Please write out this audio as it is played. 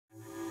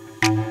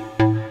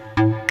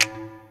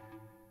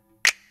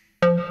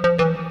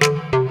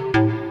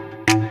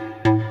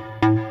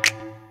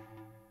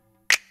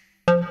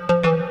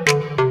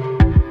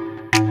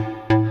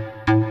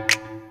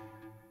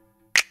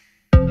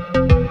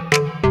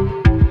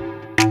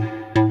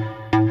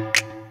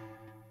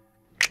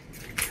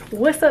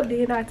What's up,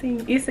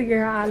 D&ITEAM? It's the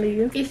girl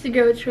Olive. It's the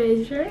girl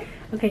Treasure.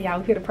 Okay, y'all,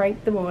 we finna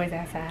prank the boys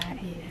outside.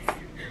 Yes.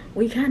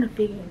 We trying to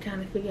figure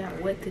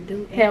out what to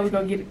do. How we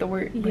gonna get it to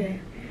work? Yeah.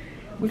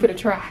 We finna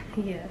try.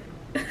 Yeah.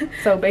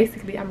 So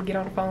basically, I'm gonna get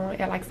on the phone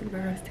and like some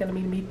girls telling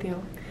me to meet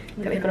them.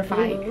 Cause they finna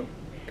fight.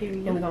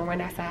 Period. And we gonna run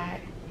outside.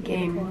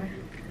 And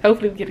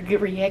hopefully we get a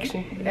good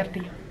reaction out of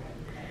them.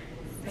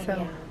 So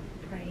yeah,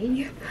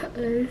 pray for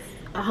us.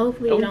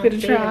 Hopefully we don't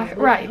finna try.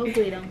 Right.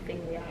 Hopefully it don't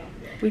fail, y'all.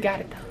 We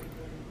got it though.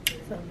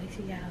 So make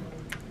sure y'all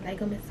like,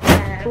 comment,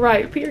 subscribe.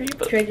 Right, period.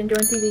 Treasure and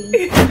Jordan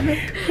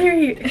TV.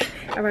 Period.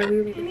 Alright,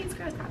 and these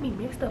girls got me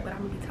messed up, but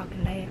I'm gonna be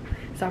talking loud.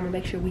 So I'm gonna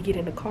make sure we get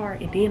in the car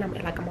and then I'm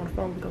on the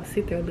phone, we're gonna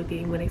sit there a little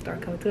bit, and when they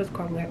start coming to us,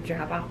 car, we're gonna have to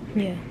drive out.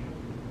 Yeah.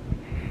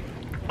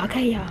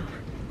 Okay, y'all.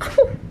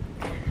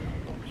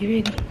 You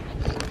ready?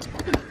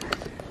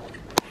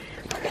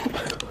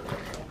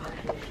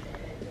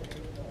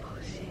 Oh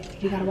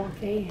shit. You gotta walk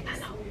fast. I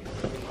know.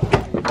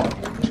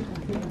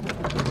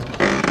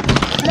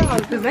 No,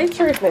 cause they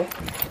tripping.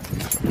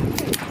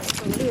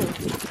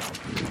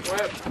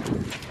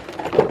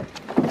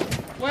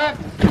 What?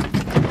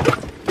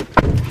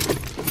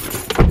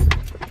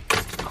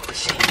 Oh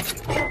shit.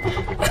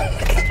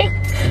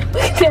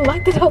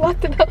 Lock the door, lock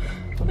the door.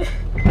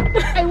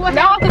 Hey, what?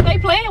 No, cause they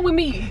playing with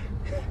me.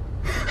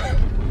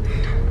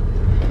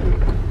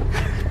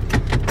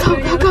 Go.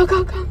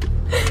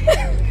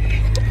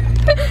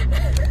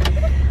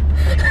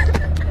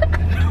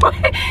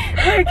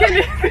 Wait, can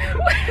you?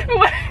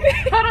 Wait.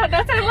 Hold on,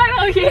 don't turn the light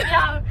on here,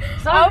 y'all.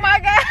 Oh my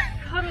God.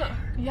 Hold on.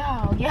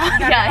 Y'all. He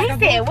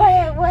said,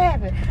 what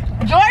happened?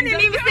 Jordan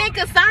didn't even see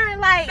concern.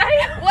 Like,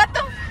 what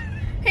the?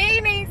 He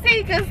didn't even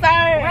see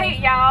concern. Wait,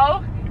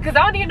 y'all. Because I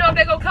don't even know if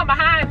they're going to come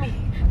behind me.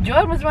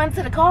 Jordan was running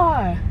to the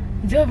car.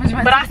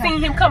 But I seen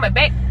him coming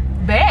back.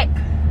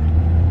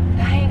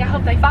 Dang, I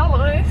hope they follow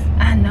us.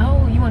 I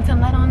know. You want to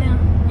turn the light on now?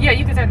 Yeah,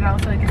 you can turn it on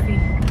so they can see.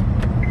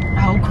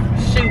 Oh,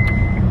 shoot.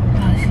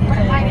 Oh, shit. Where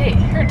the light at?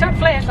 Here, turn the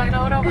flashlight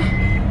on over.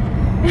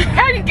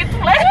 How do you get the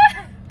flashlight?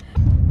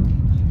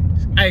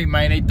 Hey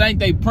man, they think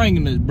they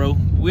pranking us, bro.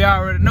 We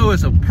already know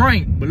it's a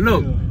prank, but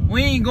look,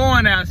 we ain't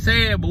going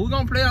outside, but we're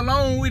gonna play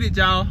along with it,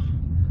 y'all.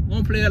 We're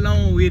gonna play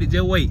along with it,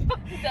 just wait.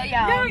 So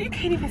y'all, no, you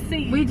can't even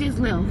see. We just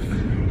left.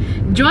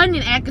 Jordan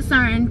didn't act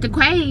concerned.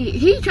 DeQuay,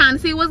 he trying to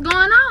see what's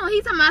going on.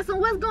 He talking about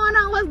what's going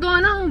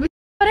on. But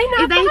they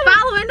not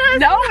following us?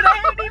 No, they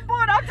haven't even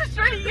pulled off the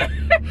street yet.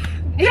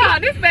 Yeah,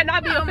 this better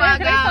not be a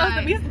friend. They supposed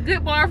to be some good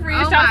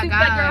boyfriends. Trying to see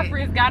what their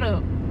girlfriends got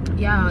up.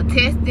 Y'all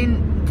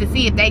testing to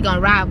see if they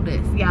gonna ride with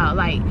us. Y'all,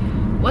 like,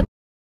 what?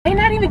 They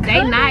not even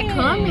coming. They not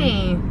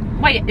coming.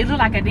 Wait, it look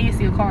like I did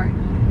see a car.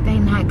 They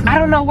not coming. I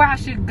don't know where I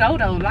should go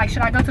though. Like,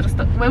 should I go to the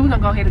store? Well, we're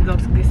gonna go ahead and go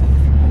to this.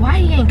 Why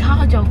you ain't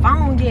called your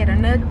phone yet or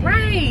nothing?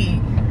 Right.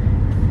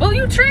 Well,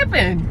 you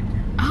tripping.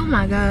 Oh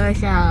my gosh,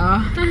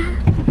 y'all.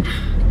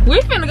 We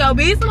finna go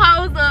beat some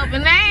hoes up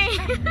and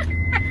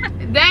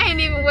they ain't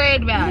even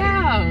worried about it.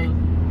 Yeah.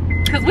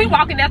 Cause we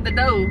walking out the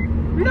door.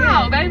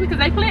 No, baby, because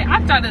they play.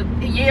 I'm trying to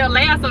yell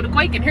loud so the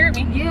Quake can hear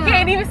me. Yeah. He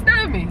can't even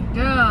stop me.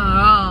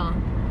 Girl.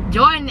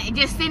 Jordan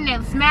just sitting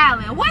there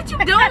smiling. What you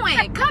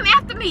doing? Come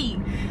after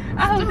me.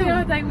 I hope they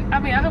don't think, I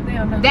hope they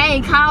don't know. They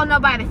ain't called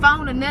nobody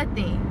phone or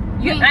nothing.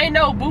 You ain't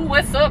no boo,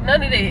 what's up,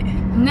 none of that.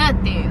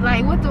 Nothing.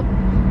 Like, what the?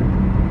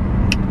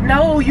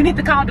 No, you need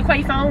to call the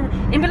Quake phone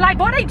and be like,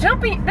 boy, they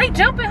jumping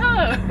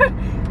her.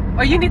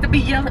 Or you need to be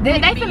yelling. They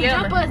finna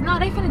jump us. No,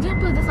 they finna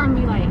jump us. That's gonna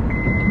be like,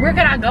 where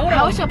can I go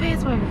though? What's your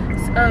password?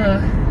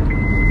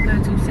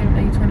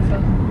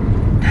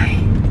 927-824.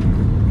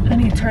 Dang. I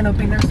need to turn up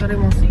in there so they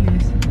won't see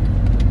us.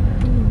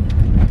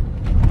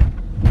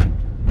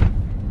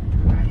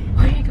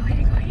 Here you go.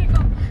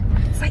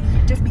 Say,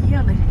 just be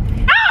yelling.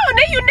 Oh,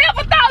 then you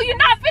never thought you're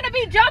not finna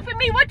be jumping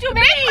me. What you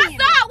mean? What's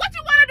up? What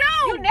you wanna do?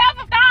 You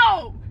never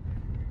thought.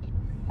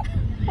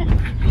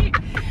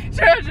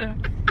 Treasure.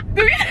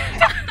 Do you?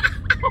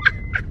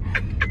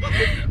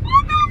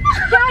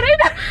 God, they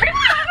not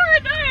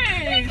heard that.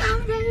 He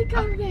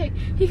coming back.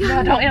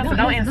 No, don't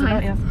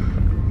answer.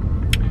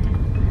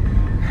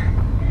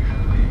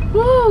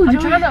 Woo, I'm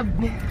trying to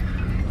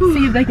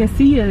see if they can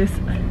see us.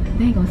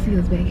 They ain't gonna see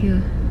us back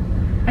here.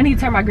 I need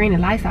to turn my green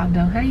and lights off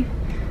though. Hey,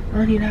 I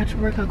don't even know how to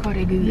work her car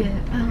that good. Yeah.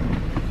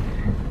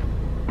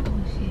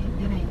 Oh shit,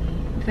 that ain't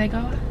it. Did they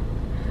go?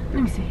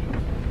 Let me see.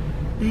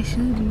 They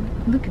should be.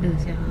 Look at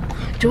us, y'all.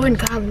 Jordan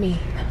calling me.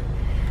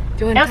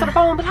 Answer the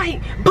phone, but like,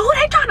 boo,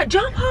 they trying to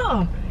jump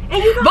her.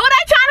 And you go, boo,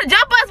 they trying to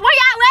jump us. Where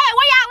y'all at?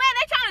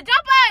 They trying to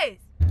jump us.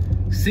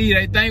 See,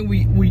 they think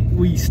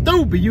we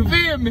stupid, you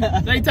feel me?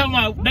 They talking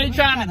about they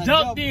trying to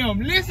jump them.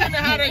 Listen to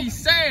how they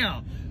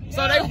sound.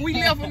 So we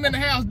left them in the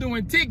house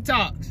doing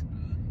TikToks.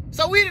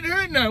 So we didn't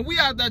hear nothing. We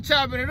out there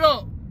chopping it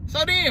up.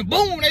 So then,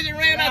 boom, they just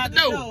ran out the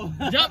door.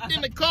 Jumped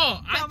in the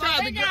car. I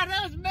tried to got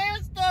us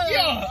messed up.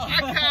 Yeah,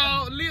 I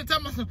called Liv,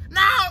 talking about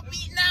no. All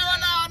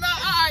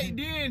right,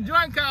 then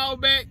Jordan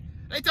called back.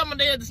 They talking about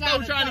they at the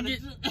store trying to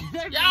get.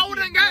 Y'all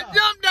done got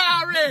jumped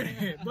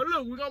already. But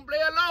look, we're gonna play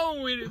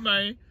along with it,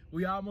 man.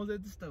 We almost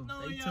at the stove.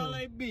 No, y'all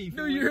ain't beef.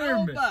 Do you hear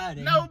me?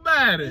 Nobody.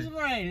 Nobody. It's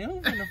raining.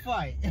 Who's finna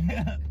fight?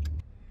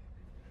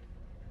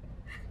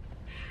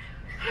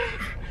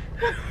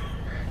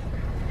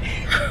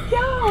 Yo.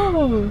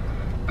 Oh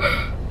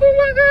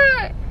my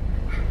God.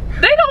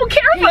 They don't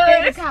care for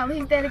us.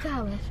 He's steady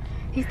calling.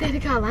 He's steady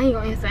calling. I ain't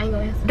gonna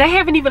answer. They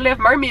haven't even left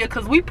Mermill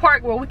because we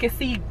park where we can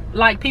see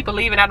like people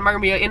leaving out of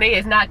Mermill and they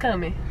is not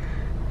coming.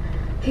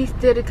 He's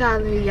steady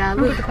calling me, y'all.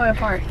 Look at the Koi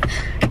part.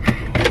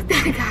 He's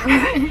steady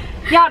calling.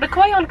 Y'all, the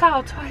Koi on the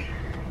call twice.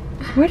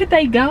 Where did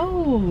they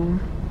go?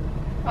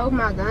 Oh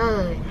my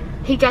God.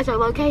 He got your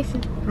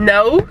location?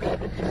 No.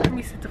 Let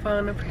me set the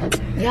phone up.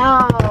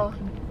 Y'all.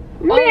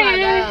 Oh my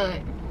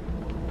God.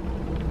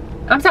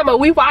 I'm talking about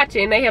we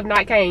watching. They have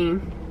not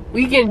came.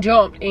 We getting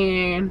jumped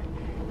and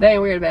they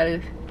ain't worried about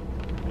us.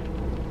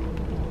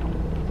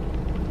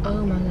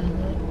 Oh my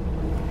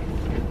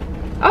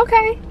God.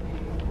 Okay.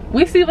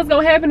 We see what's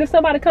gonna happen if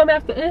somebody come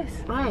after us.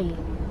 Right.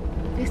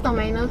 This don't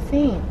make no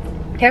sense.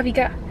 Have you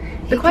got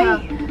the Quay?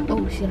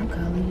 Oh shit, I'm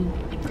calling you.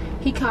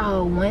 He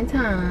called one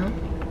time.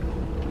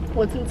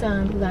 Or 2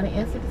 times because I didn't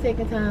answer the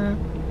second time.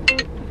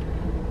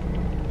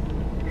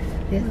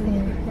 That's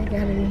him. They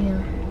got it in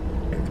him.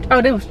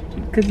 Oh, that was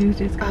because you was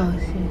just oh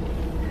shit.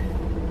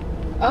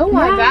 Oh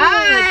my God.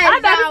 I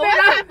thought so what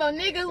like... type of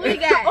niggas we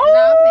got? No,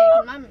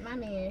 I'm saying, my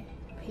man.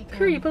 He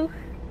period, boo.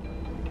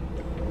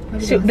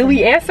 Do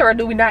we answer or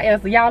do we not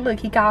answer? Y'all look,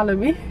 he calling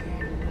me.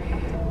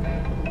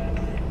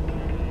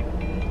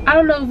 I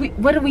don't know.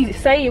 What do we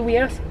say if we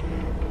answer?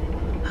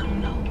 I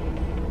don't know.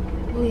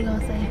 What we gonna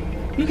say?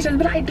 You can just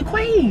be like,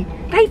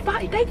 DeQuay, they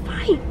fight.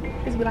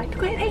 Just be like,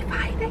 DeQuay, they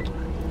fight.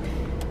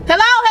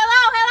 Hello.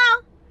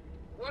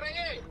 What are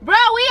you? Bro,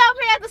 we up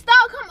here at the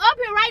store. Come up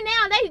here right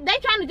now. They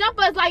trying to jump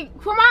us. Like,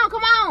 come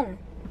on.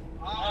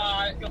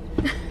 Alright. Yo,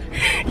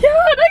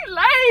 they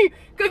lame.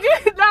 Cause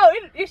you know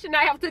it should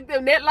not have took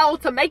them that long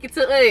to make it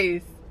to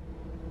us.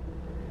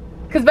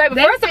 Cause baby,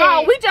 first of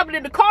all, we jumping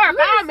in the car.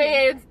 My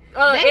man's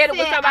Eddie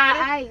with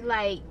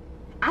somebody.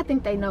 I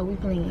think they know we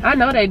playing. I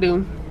know they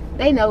do.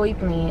 They know we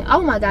playing.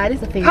 Oh my God,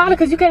 it's a figure. Call it,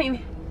 cause you can't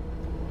even.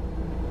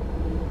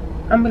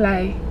 I'm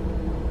like,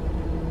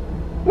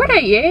 where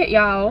they at,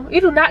 y'all?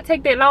 It do not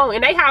take that long,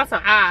 and they have some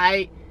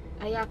alright.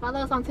 Hey, y'all follow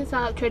us on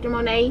TikTok, Treasure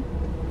Monet,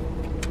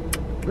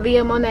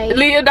 Leah Monet.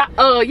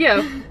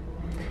 Yeah.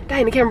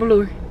 Dang, the camera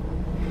blew.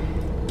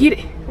 Get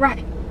it,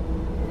 right.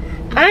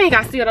 I ain't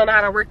got still don't know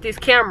how to work this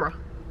camera.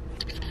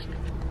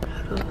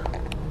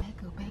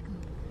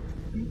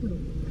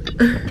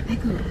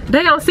 Back up.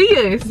 They don't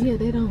see us. Yeah,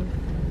 they don't.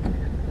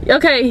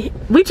 Okay,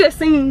 we just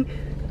seen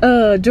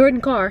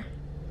Jordan car.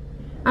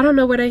 I don't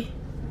know where they.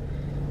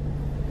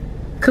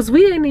 Cause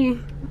we ain't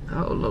even.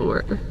 Oh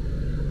Lord.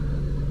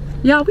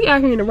 Y'all, we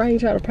out here in the rain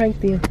trying to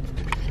prank them.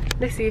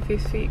 Let's see if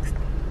it's fixed.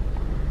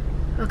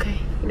 Okay,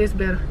 this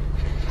better.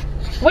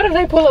 What if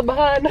they pull up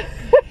behind us?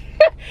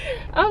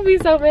 I'll be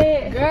so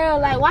mad. Girl,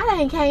 like, why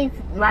they ain't came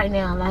right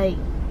now? Like,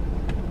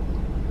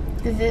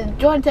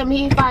 Jordan tell me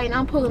he's fighting,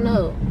 I'm pulling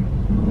up.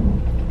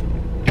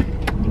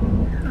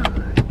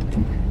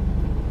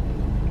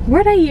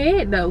 Where they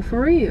at though, for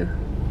real?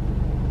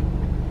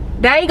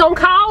 They ain't gonna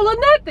call or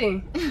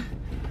nothing.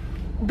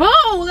 Boo,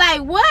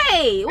 like,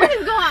 wait, what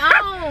is going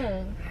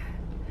on?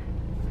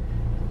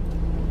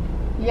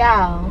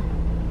 Y'all.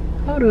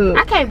 Hold up.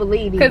 I can't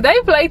believe it. Cause they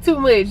play too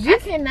much. I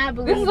cannot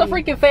believe this is a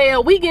freaking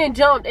fail. We getting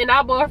jumped and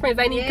our boyfriends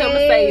ain't even come to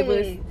save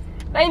us.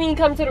 They ain't even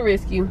come to the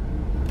rescue.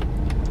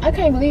 I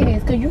can't believe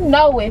this, cause you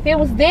know if it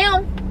was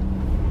them.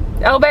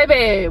 Oh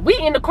baby, we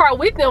in the car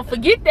with them.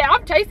 Forget that.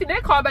 I'm chasing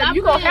that car, baby.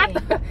 You gonna have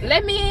to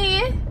let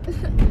me in.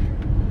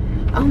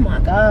 Oh my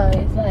God,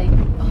 it's like,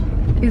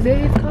 is that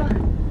his car?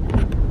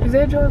 Is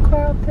that your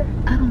car up there?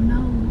 I don't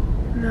know.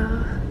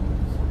 No.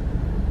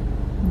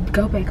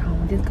 Go back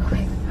home. Just go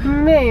back.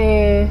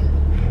 Man.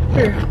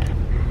 Here.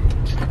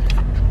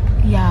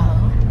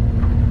 Y'all.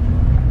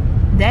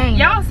 Dang.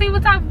 Y'all see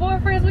what type of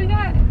boyfriends we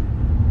got?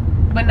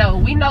 But no,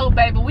 we know,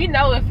 baby. We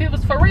know if it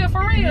was for real,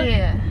 for real.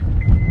 Yeah.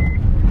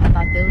 I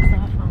thought that was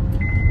our phone.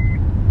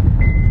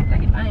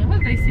 Dang, what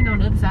if they sitting on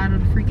the other side of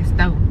the freaking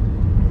stove?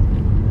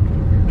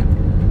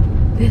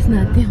 That's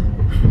not them.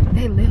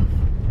 They left.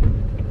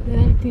 That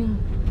ain't them.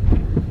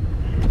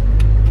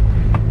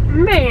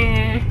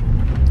 Man.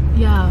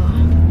 Y'all.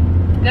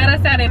 Got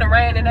us out in the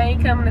rain and they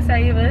ain't coming to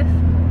save us.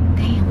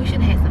 Damn, we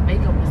should have had some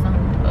makeup or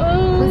something.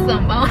 Oh. Put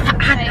something on.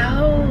 I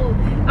know.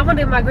 I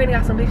wonder if my granny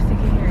got some lipstick in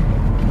here.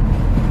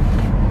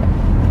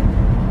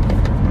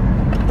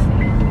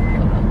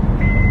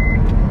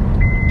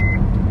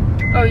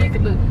 Oh, you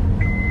could look.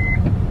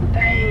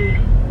 Dang.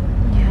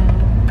 Yeah.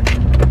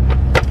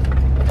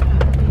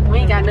 We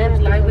ain't got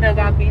nothing like we done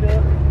got beat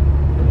up.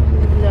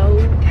 No.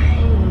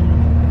 Dang.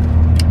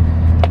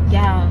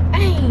 Y'all.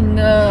 Dang.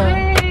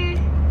 Hey.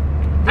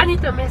 I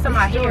need to mess up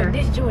my hair.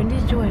 This Jordan.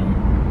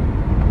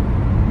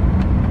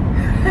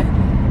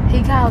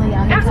 He calling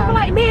y'all. Elsa be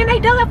like, man, they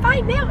done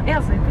fight now.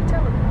 Elsa, you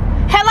tell him.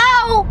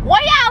 Hello?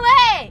 Where y'all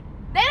at?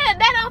 They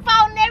done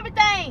fought and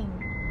everything.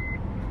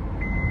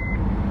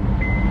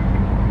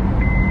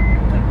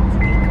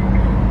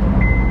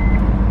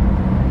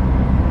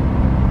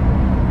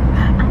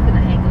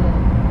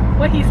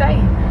 say?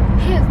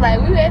 He was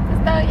like, we were at the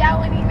store, y'all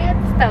wasn't even at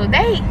the store.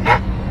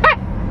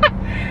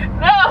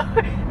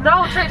 No,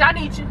 Trish, I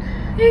need you.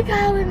 He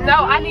calling me. No,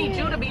 I need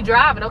you to be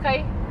driving,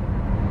 okay?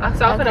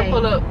 So I'm gonna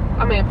pull up.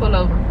 I mean, pull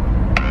over.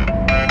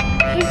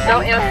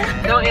 Don't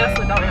answer. Don't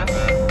answer. Don't answer.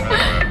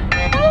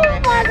 Oh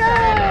my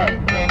God.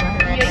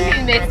 Yeah, you need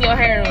to mess your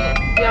hair up.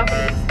 Yeah,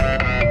 please.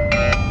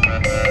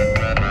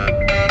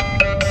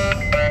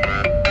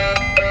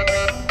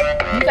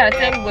 You gotta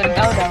tell me where to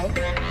go though.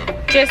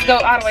 Just go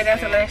all the way down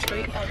to last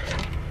street.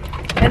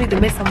 I need to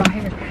mess on my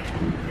hair.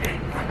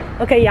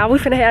 Okay, y'all, we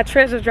finna have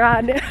Treasure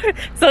drive now.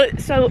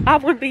 so I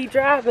wouldn't be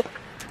driving.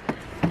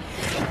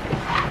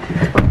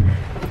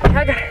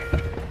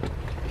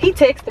 He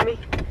texted me.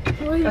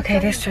 Okay,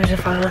 this Treasure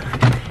phone.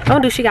 I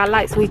don't do she got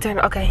lights when we turn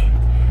it. Okay.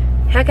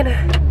 How can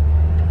I?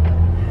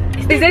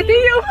 Is that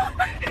you?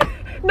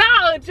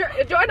 No,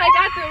 Jordan, I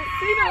got to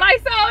see the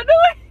lights on. Do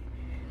it.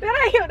 That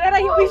ain't him. That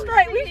ain't him. We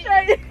straight. We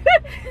straight.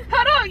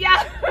 Hold on,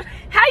 y'all.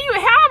 How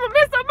I'ma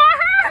mess up my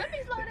hair? Let me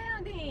slow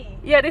down then.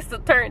 Yeah, this is the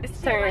turn. This is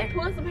the turn. Like,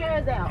 pull some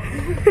hairs out.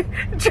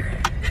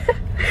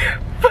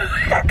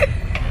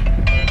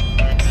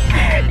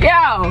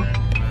 Yo,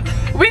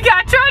 we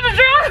got Treasure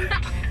drive.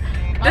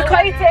 The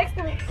Clay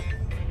texted me.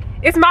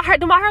 It's my hair.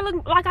 Do my hair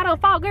look like I done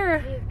fought,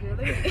 girl?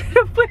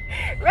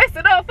 Rest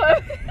it up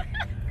for me.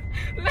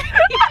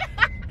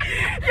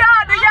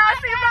 Y'all, do y'all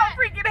see my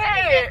freaking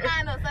head?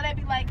 So they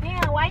be like,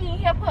 damn, why you ain't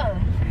here, puh?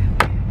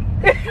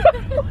 Yo,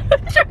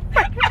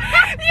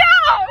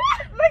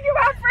 look at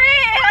my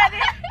friend,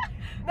 honey.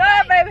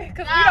 Nah, baby,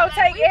 because we don't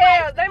take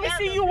L's. Let me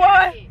see you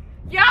one.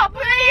 Y'all,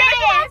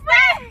 please.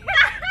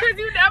 Because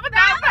you never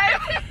thought,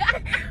 baby.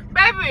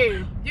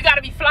 Baby, you got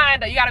to be flying,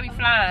 though. You got to be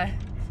flying.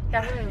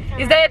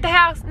 Is that at the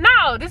house?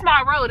 No, this is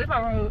my road. This is my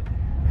road.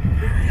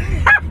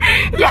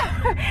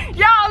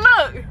 Y'all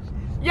look.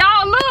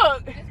 Y'all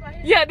look.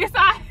 Yeah, this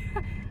our.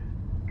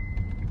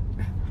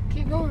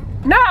 Keep going.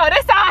 No,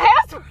 that's our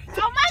house.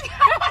 Oh my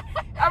God.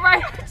 All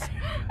right.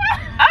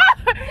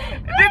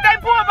 Did they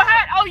pull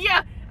behind? Oh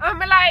yeah. I'm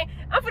like,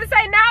 I'm finna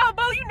say no,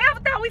 boo. You never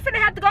thought we finna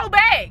have to go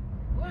back.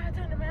 Why I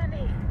turn around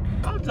there?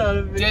 I'm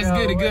trying to Just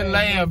get a good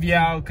laugh,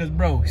 y'all, cause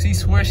bro, she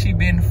swear she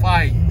been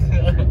fighting.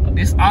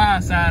 This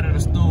our side of the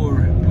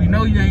story. We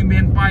know you ain't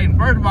been fighting.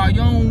 First of all,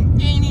 you ain't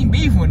even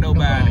beef with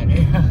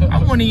nobody. I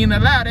wouldn't even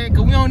allow that,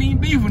 cause we don't even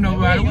beef with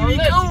nobody. We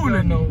be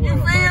coolin'. You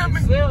feel me?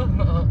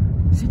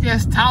 She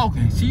just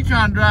talking. She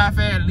trying to drive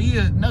fast.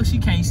 Leah, no, she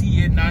can't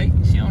see at night.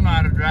 She don't know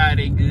how to drive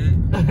that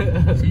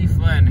good. She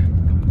funny.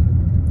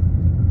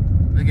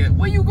 Look at,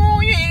 where you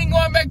going? You ain't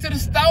going back to the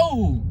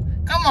stove.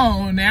 Come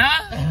on now.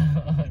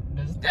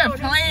 Just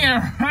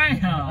playing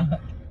around.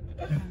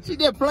 She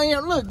just playing.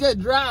 Look, just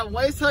driving.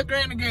 Waste her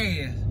grand of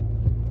gas.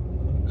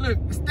 Look,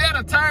 instead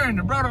of turning,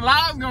 the brother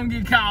law's gonna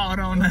get called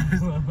on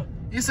us.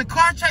 It's a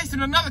car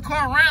chasing another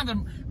car around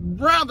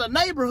the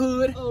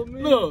neighborhood. Oh,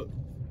 man. Look,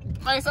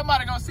 man,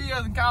 somebody gonna see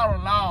us and call the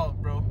law,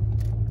 bro.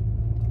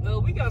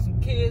 Well, we got some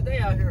kids. They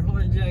out here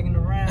horsejacking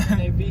around in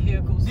their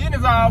vehicles. Then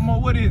it's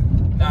almost, what is it?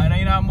 Nah, it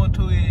ain't almost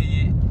 12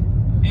 yet.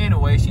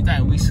 Anyway, she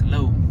think we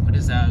slow, but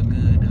it's all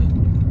good though.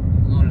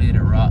 We gonna let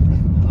it rock.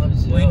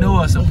 We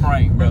know it's a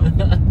prank, bro.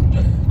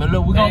 But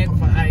look, we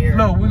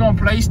gonna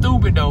play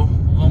stupid though.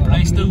 We gonna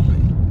play stupid.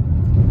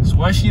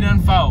 Swear she done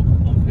fought.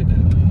 I'm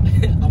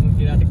gonna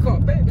get out the car.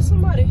 Baby,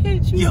 somebody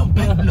hit you. Yo,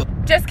 baby, look.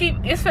 Just keep.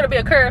 It's finna be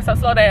a curve, so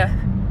slow down.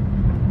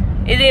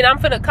 And then I'm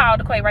finna call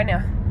the Quay right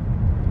now.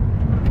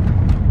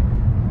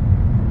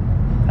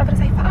 I'm finna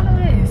say follow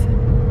this.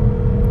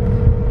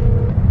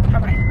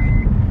 All right.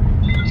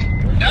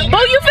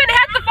 Boo, you finna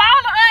have to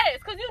follow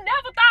us, cause you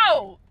never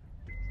thought.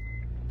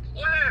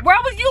 Where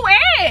was you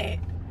at?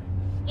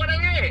 What I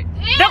at?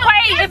 The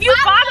Quay, if you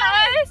follow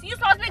us, you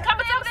supposed to be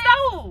coming to the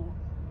store.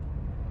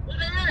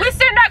 We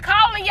sitting there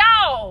calling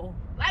y'all.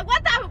 Like,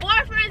 what type of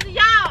boyfriends are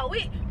y'all?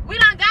 We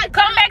done got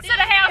come back to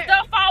the house.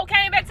 The phone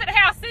came back to the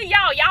house. See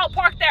y'all. Y'all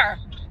parked there.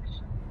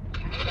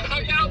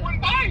 Y'all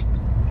wouldn't fight.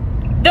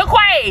 The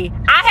Quay,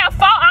 I have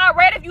fought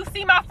already. If you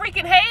see my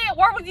freaking head,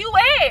 where was you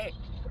at?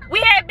 We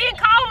had been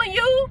calling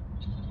you.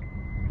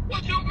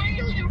 What you mean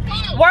you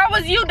fought? Where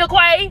was you,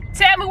 DeQuay?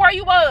 Tell me where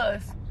you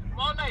was.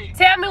 Monet.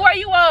 Tell me where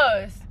you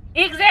was.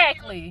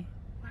 Exactly.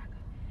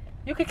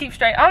 You can keep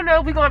straight. I don't know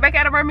if we going back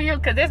out of Birmingham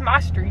because that's my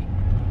street.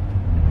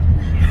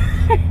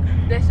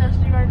 That's your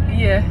street right now?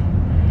 Yeah.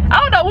 I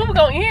don't know when we're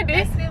going to end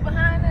this. That's still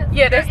behind us?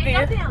 Yeah, that's Ain't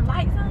still. no damn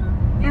lights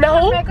on?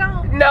 No. Back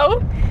on?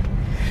 No.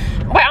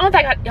 Wait, I don't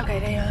think okay,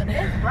 they on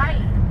there. That's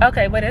right.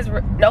 Okay, but that's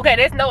okay,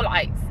 there's no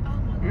lights. Oh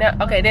my No,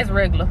 okay, that's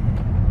regular.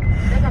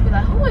 They're gonna be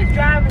like, who is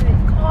driving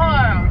this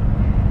car?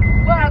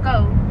 Where I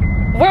go?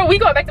 Where we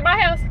going back to my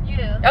house?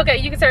 Yeah. Okay,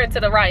 you can turn to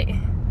the right.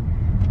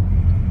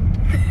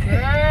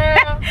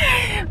 Girl.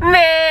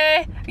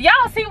 Man,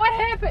 y'all see what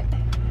happened?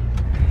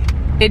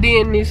 And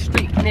then this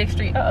street, next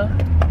street, Girl,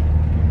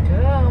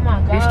 oh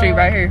my God. This street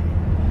right here.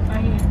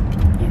 Right here.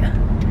 Yeah.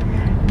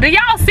 Do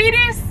y'all see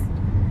this?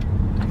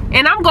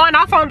 And I'm going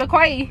off on the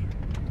Quay.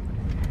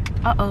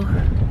 Uh-oh.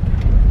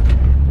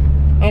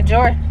 And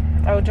Jordan,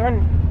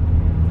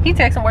 he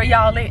texting where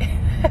y'all at.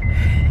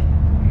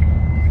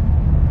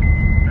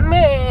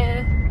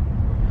 Man.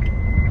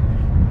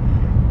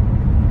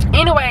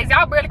 Anyways,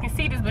 y'all barely can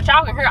see this, but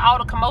y'all can hear all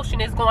the commotion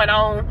that's going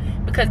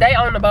on because they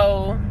on the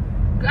bowl.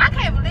 I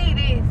can't believe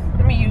this.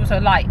 Let me use her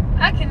light.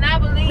 I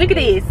cannot believe Look at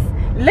this.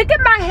 Look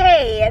at my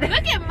head.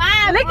 Look at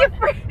mine. Look at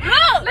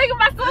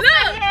my sister's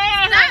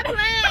head. Stop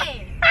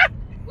playing.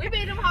 We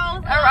beat them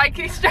hoes up. All right,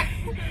 keep straight.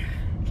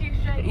 Keep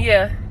straight.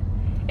 Yeah.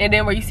 And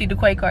then where you see the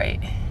Quake car at.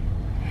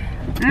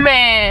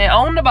 Man,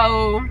 on the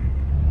bowl.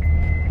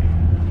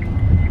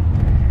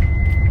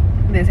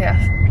 This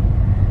house.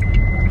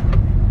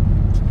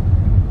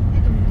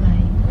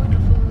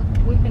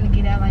 We finna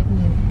get out like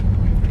this.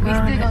 We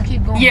still gonna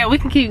keep going. Yeah, we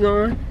can keep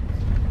going.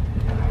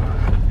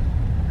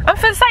 I'm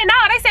finna say no.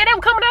 They said they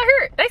were coming out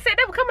here. They said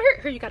they were coming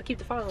here. Here, you gotta keep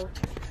the phone.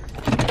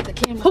 The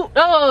camera. Who?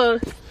 Oh,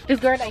 this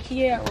girl named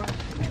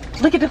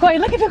Kiara. Look at the Quake.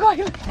 Look at the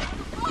Quake.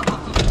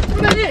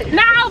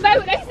 No,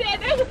 baby. They said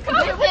they was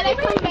coming. They said they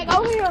coming back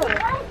over here.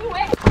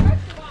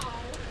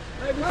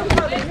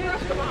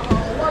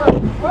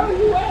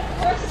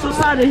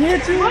 Somebody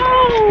hit you?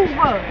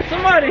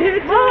 Somebody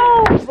hit you?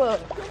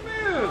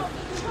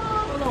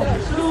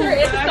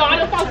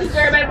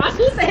 My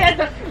sister had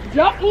to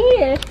jump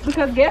in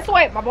because guess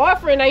what? My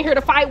boyfriend ain't here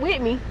to fight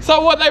with me.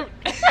 So what they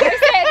They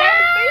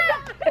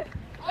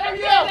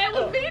said they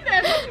was me. They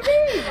said they was me.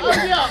 Oh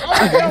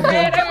yeah,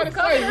 man, that was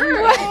crazy. Oh,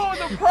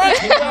 the price.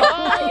 Oh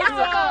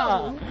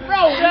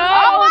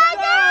my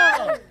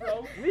God.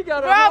 We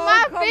got Bro,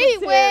 my feet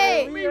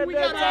wet. We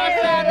got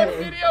outside of the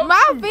video.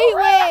 My feet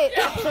wet.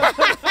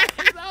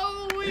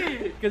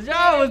 Cause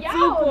y'all was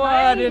too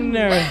quiet in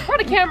there. Where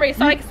the camera is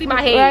so I can see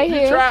my head? Right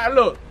here. Try,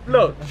 look,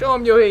 show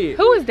them your head.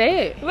 Who is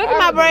that? Look at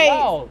my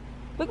braids.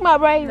 Look at my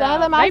braids.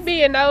 They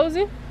being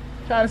nosy.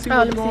 Trying to see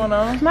what's going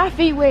on. My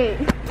feet wet.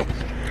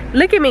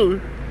 Look at me.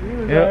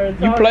 Yeah,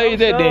 you played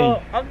that then.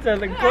 I'm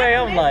telling Quay,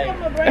 I'm like,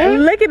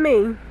 Look at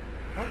me.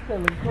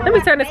 Let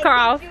me turn this car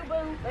off.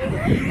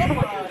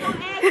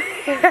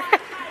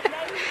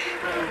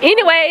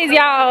 Anyways,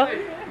 y'all,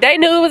 they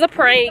knew it was a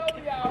prank.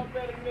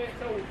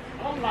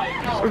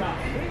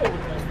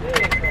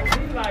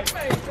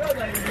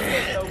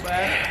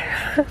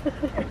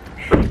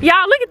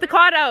 Y'all, look at the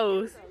car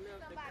doors.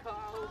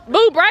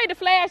 Boo, bring the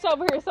flash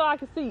over here so I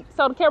can see,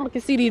 so the camera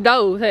can see these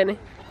doors, honey.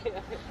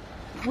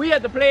 We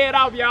had to play it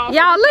off, y'all.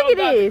 Y'all, look at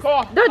this.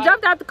 They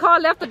jumped out the car,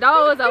 left the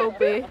doors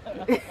open.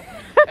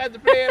 Had to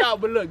play it out,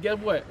 but look, guess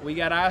what? We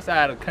got our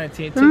side of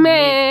content too.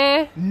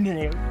 Man.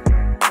 Man.